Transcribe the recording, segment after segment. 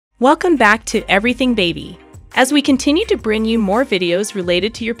Welcome back to Everything Baby. As we continue to bring you more videos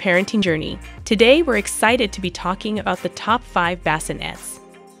related to your parenting journey, today we're excited to be talking about the top 5 bassinets.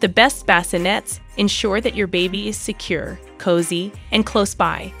 The best bassinets ensure that your baby is secure, cozy, and close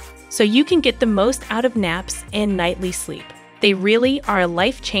by, so you can get the most out of naps and nightly sleep. They really are a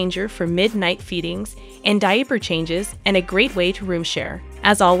life changer for midnight feedings and diaper changes, and a great way to room share.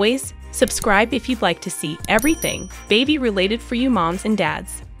 As always, subscribe if you'd like to see everything baby related for you moms and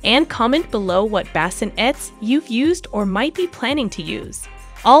dads. And comment below what bassinets you've used or might be planning to use.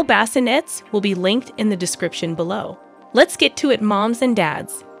 All bassinets will be linked in the description below. Let's get to it, moms and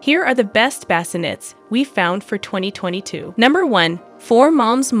dads. Here are the best bassinets we found for 2022. Number 1.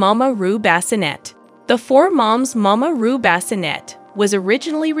 4Moms MamaRoo Bassinet. The 4Moms MamaRoo Bassinet was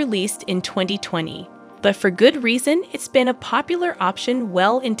originally released in 2020, but for good reason, it's been a popular option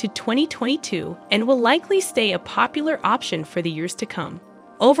well into 2022 and will likely stay a popular option for the years to come.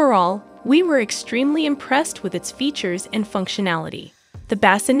 Overall, we were extremely impressed with its features and functionality. The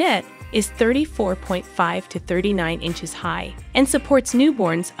bassinet is 34.5 to 39 inches high and supports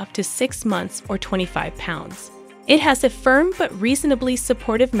newborns up to 6 months or 25 pounds. It has a firm but reasonably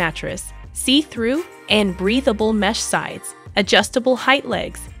supportive mattress, see-through and breathable mesh sides, adjustable height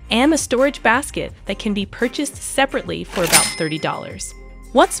legs, and a storage basket that can be purchased separately for about $30.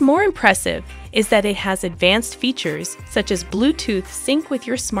 What's more impressive is that it has advanced features such as Bluetooth sync with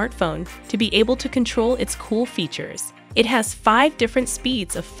your smartphone to be able to control its cool features. It has 5 different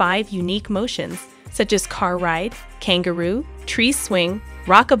speeds of 5 unique motions such as car ride, kangaroo, tree swing,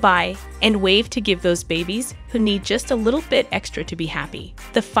 rockabye, and wave to give those babies who need just a little bit extra to be happy.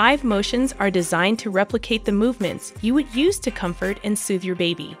 The 5 motions are designed to replicate the movements you would use to comfort and soothe your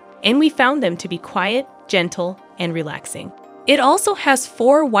baby, and we found them to be quiet, gentle, and relaxing. It also has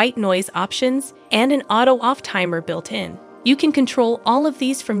 4 white noise options and an auto-off timer built in. You can control all of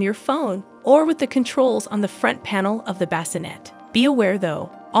these from your phone or with the controls on the front panel of the bassinet. Be aware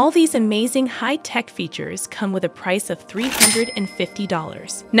though, all these amazing high-tech features come with a price of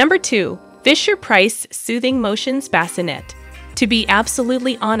 $350. Number 2. Fisher-Price Soothing Motions Bassinet. To be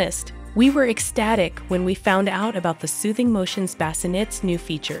absolutely honest, we were ecstatic when we found out about the Soothing Motions Bassinet's new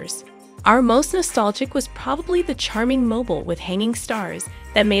features. Our most nostalgic was probably the charming mobile with hanging stars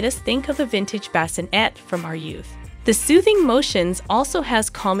that made us think of the vintage bassinet from our youth. The Soothing Motions also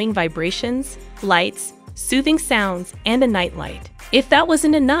has calming vibrations, lights, soothing sounds, and a night light. If that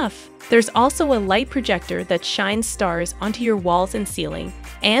wasn't enough, there's also a light projector that shines stars onto your walls and ceiling,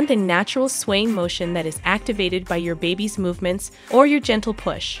 and a natural swaying motion that is activated by your baby's movements or your gentle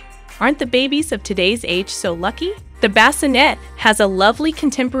push. Aren't the babies of today's age so lucky? The bassinet has a lovely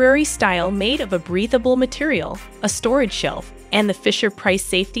contemporary style made of a breathable material, a storage shelf, and the Fisher-Price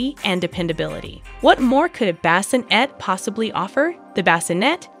safety and dependability. What more could a bassinet possibly offer? The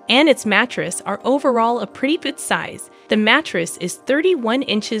bassinet and its mattress are overall a pretty good size. The mattress is 31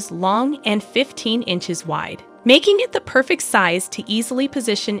 inches long and 15 inches wide, making it the perfect size to easily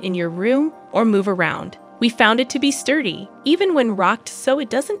position in your room or move around. We found it to be sturdy, even when rocked, so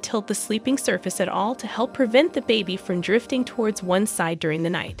it doesn't tilt the sleeping surface at all to help prevent the baby from drifting towards one side during the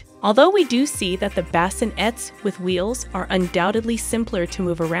night. Although we do see that the bassinets with wheels are undoubtedly simpler to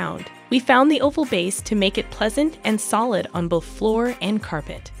move around, we found the oval base to make it pleasant and solid on both floor and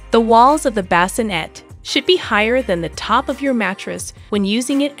carpet. The walls of the bassinet should be higher than the top of your mattress when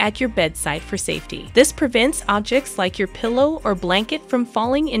using it at your bedside for safety. This prevents objects like your pillow or blanket from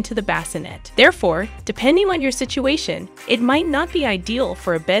falling into the bassinet. Therefore, depending on your situation, it might not be ideal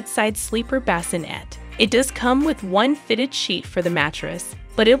for a bedside sleeper bassinet. It does come with one fitted sheet for the mattress,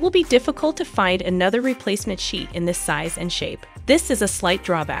 but it will be difficult to find another replacement sheet in this size and shape. This is a slight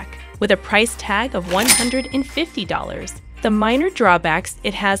drawback, with a price tag of $150. The minor drawbacks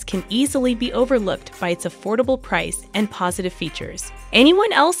it has can easily be overlooked by its affordable price and positive features.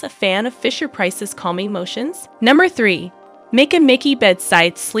 Anyone else a fan of Fisher-Price's calming motions? Number 3. Mika Mickey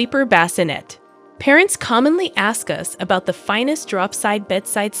Bedside Sleeper Bassinet. Parents commonly ask us about the finest drop-side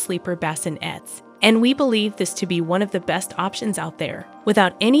bedside sleeper bassinets, and we believe this to be one of the best options out there,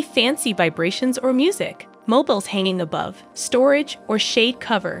 without any fancy vibrations or music, mobiles hanging above, storage, or shade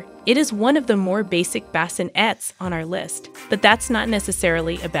cover. It is one of the more basic bassinets on our list, but that's not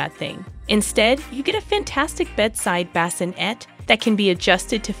necessarily a bad thing. Instead, you get a fantastic bedside bassinet that can be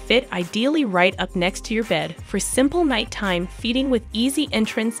adjusted to fit ideally right up next to your bed for simple nighttime feeding with easy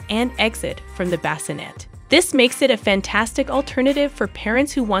entrance and exit from the bassinet. This makes it a fantastic alternative for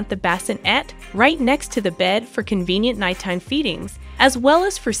parents who want the bassinet right next to the bed for convenient nighttime feedings, as well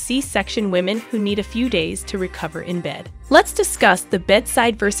as for C-section women who need a few days to recover in bed. Let's discuss the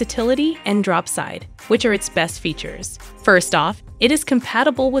bedside versatility and drop side, which are its best features. First off, It is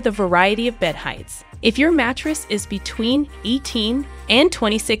compatible with a variety of bed heights. If your mattress is between 18 and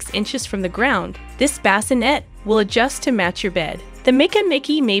 26 inches from the ground, this bassinet will adjust to match your bed. The Mika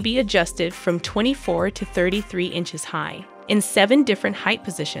Mickey may be adjusted from 24 to 33 inches high in 7 different height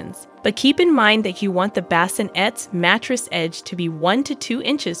positions, but keep in mind that you want the bassinet's mattress edge to be 1 to 2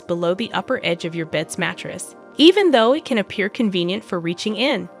 inches below the upper edge of your bed's mattress, even though it can appear convenient for reaching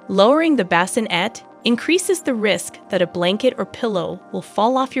in. Lowering the bassinet increases the risk that a blanket or pillow will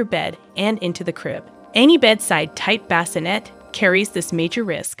fall off your bed and into the crib. Any bedside type bassinet carries this major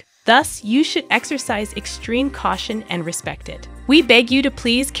risk. Thus, you should exercise extreme caution and respect it. We beg you to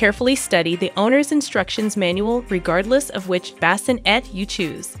please carefully study the owner's instructions manual regardless of which bassinet you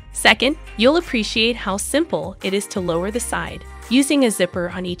choose. Second, you'll appreciate how simple it is to lower the side, using a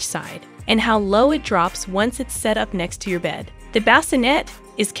zipper on each side, and how low it drops once it's set up next to your bed. The bassinet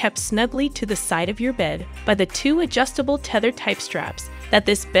is kept snugly to the side of your bed by the 2 adjustable tether-type straps that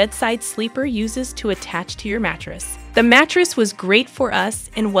this bedside sleeper uses to attach to your mattress. The mattress was great for us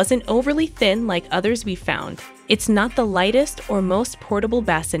and wasn't overly thin like others we found. It's not the lightest or most portable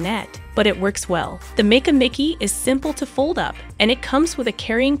bassinet, but it works well. The Mika Mickey is simple to fold up, and it comes with a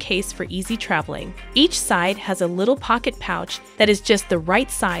carrying case for easy traveling. Each side has a little pocket pouch that is just the right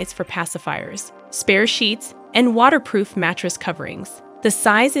size for pacifiers, spare sheets, and waterproof mattress coverings. The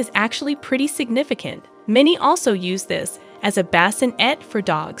size is actually pretty significant. Many also use this as a bassinet for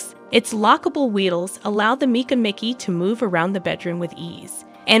dogs. Its lockable wheels allow the Mika Mickey to move around the bedroom with ease.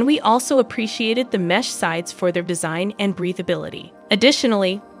 And we also appreciated the mesh sides for their design and breathability.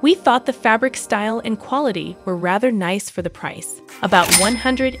 Additionally, we thought the fabric style and quality were rather nice for the price, about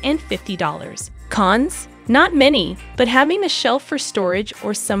 $150. Cons? Not many, but having a shelf for storage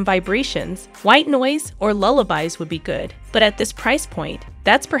or some vibrations, white noise, or lullabies would be good. But at this price point,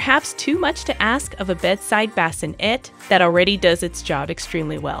 that's perhaps too much to ask of a bedside bassinet that already does its job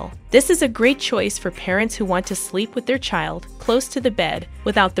extremely well. This is a great choice for parents who want to sleep with their child close to the bed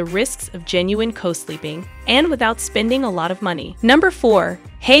without the risks of genuine co-sleeping and without spending a lot of money. Number 4.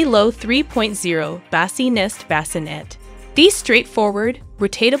 Halo 3.0 Bassinets Bassinet. These straightforward,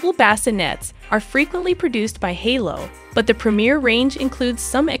 rotatable bassinets are frequently produced by Halo, but the premier range includes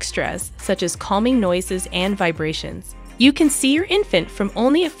some extras such as calming noises and vibrations. You can see your infant from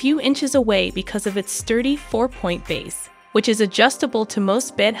only a few inches away because of its sturdy 4-point base, which is adjustable to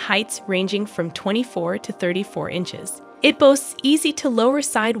most bed heights ranging from 24 to 34 inches. It boasts easy-to-lower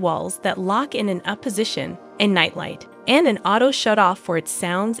side walls that lock in an up position, a nightlight, and an auto shut-off for its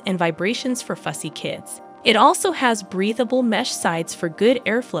sounds and vibrations for fussy kids. It also has breathable mesh sides for good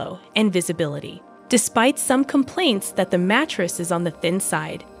airflow and visibility. Despite some complaints that the mattress is on the thin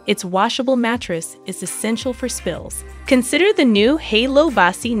side, its washable mattress is essential for spills. Consider the new Halo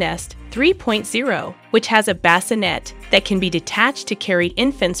Bassinets 3.0, which has a bassinet that can be detached to carry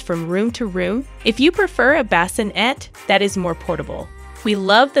infants from room to room if you prefer a bassinet that is more portable. We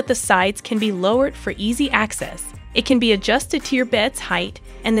love that the sides can be lowered for easy access. It can be adjusted to your bed's height,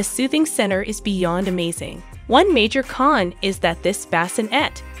 and the soothing center is beyond amazing. One major con is that this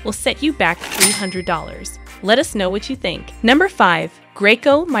bassinet will set you back $300. Let us know what you think. Number 5.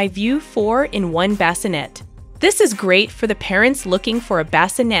 Graco MyView 4-in-1 Bassinet. This is great for the parents looking for a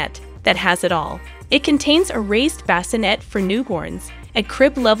bassinet that has it all. It contains a raised bassinet for newborns, a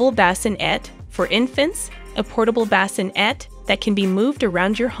crib-level bassinet for infants, a portable bassinet that can be moved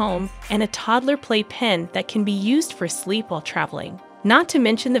around your home, and a toddler playpen that can be used for sleep while traveling. Not to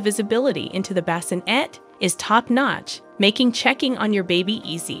mention the visibility into the bassinet is top-notch, making checking on your baby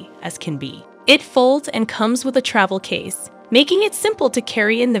easy as can be. It folds and comes with a travel case, making it simple to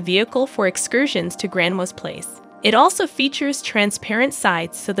carry in the vehicle for excursions to Grandma's place. It also features transparent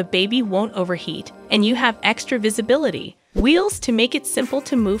sides so the baby won't overheat, and you have extra visibility, wheels to make it simple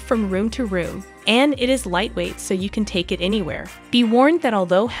to move from room to room, and it is lightweight so you can take it anywhere. Be warned that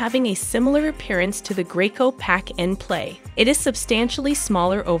although having a similar appearance to the Graco Pack and Play, it is substantially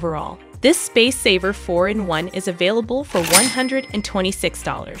smaller overall. This space saver 4-in-1 is available for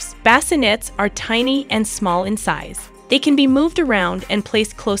 $126. Bassinets are tiny and small in size. They can be moved around and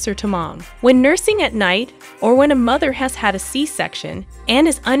placed closer to mom. When nursing at night, or when a mother has had a C-section and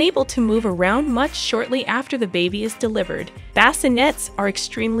is unable to move around much shortly after the baby is delivered, bassinets are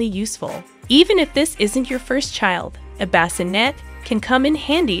extremely useful. Even if this isn't your first child, a bassinet can come in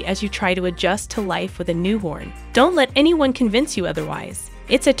handy as you try to adjust to life with a newborn. Don't let anyone convince you otherwise.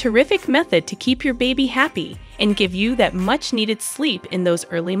 It's a terrific method to keep your baby happy and give you that much-needed sleep in those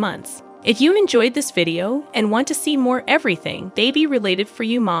early months. If you enjoyed this video and want to see more everything baby-related for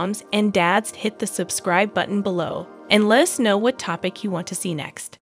you moms and dads, hit the subscribe button below and let us know what topic you want to see next.